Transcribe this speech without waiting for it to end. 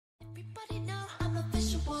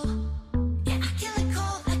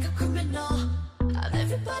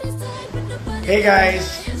Hey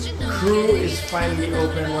guys, Crew is finally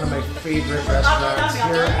open, one of my favorite restaurants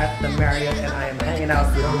here at the Marriott, and I am hanging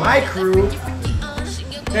out with my crew.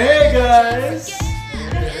 Hey guys!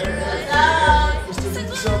 Mr.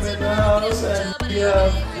 Bitsum in the house, and we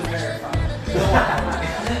have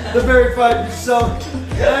the verified Bitsum,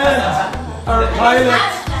 and our pilot,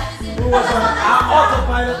 who was on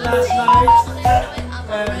autopilot last night,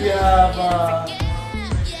 and we have,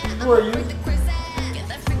 who are you?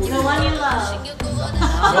 The one you love.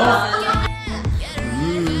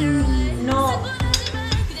 No.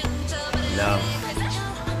 Love.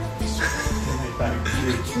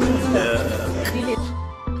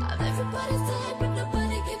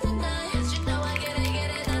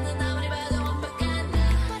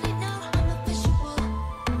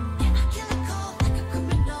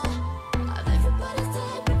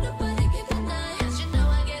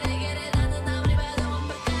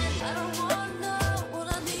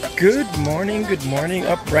 Good morning,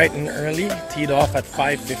 up bright and early, teed off at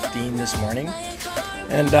 5:15 this morning,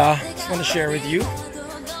 and just want to share with you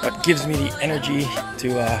what gives me the energy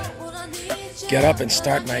to get up and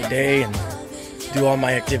start my day and do all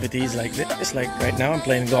my activities like this. Like right now I'm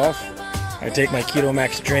playing golf. I take my Keto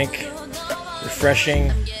Max drink,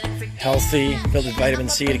 refreshing, healthy, filled with vitamin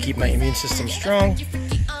C to keep my immune system strong,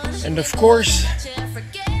 and of course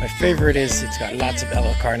my favorite is it's got lots of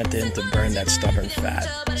L-carnitine to burn that stubborn fat.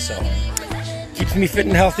 So, keeps me fit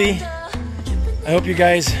and healthy. I hope you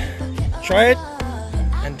guys try it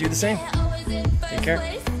and do the same. Take care.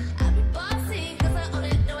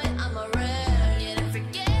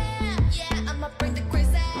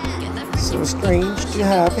 So strange to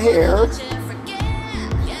have hair.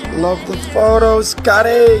 Love the photos,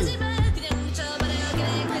 Scotty.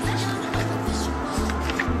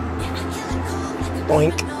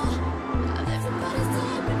 Boink.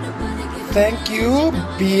 Thank you,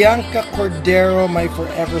 Bianca Cordero, my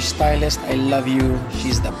forever stylist. I love you.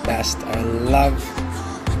 She's the best. I love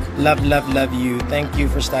you. Thank you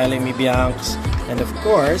for styling me, Bianca. And of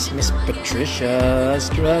course, Miss Patricia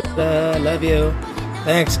Estrada. Love you.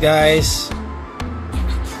 Thanks, guys.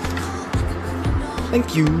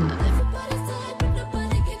 Thank you.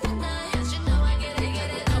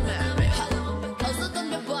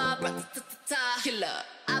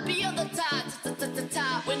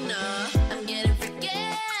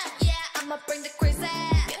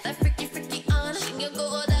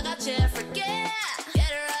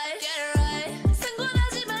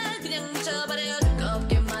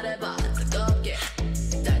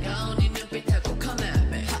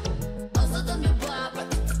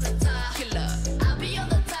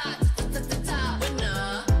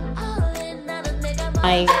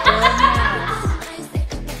 My goodness.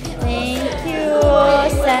 Thank you,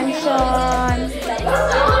 Ascension.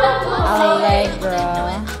 Allegra.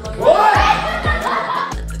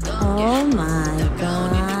 Oh my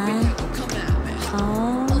god. Oh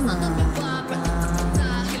my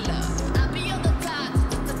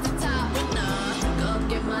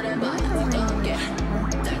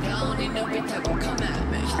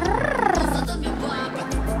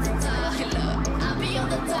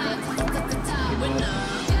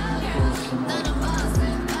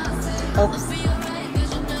Oops.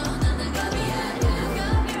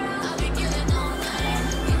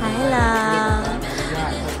 Hi, love.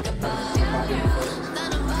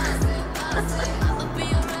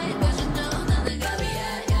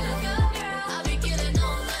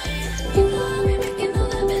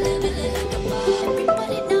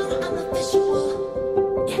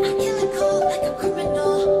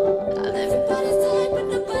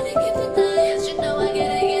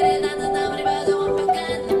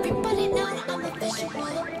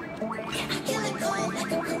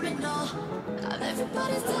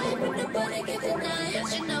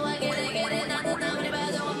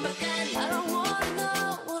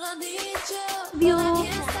 You.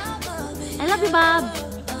 I love you, Bob.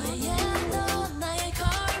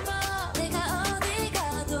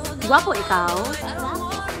 Guwapo ikaw.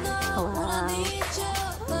 Wow.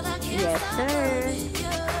 Yes, sir.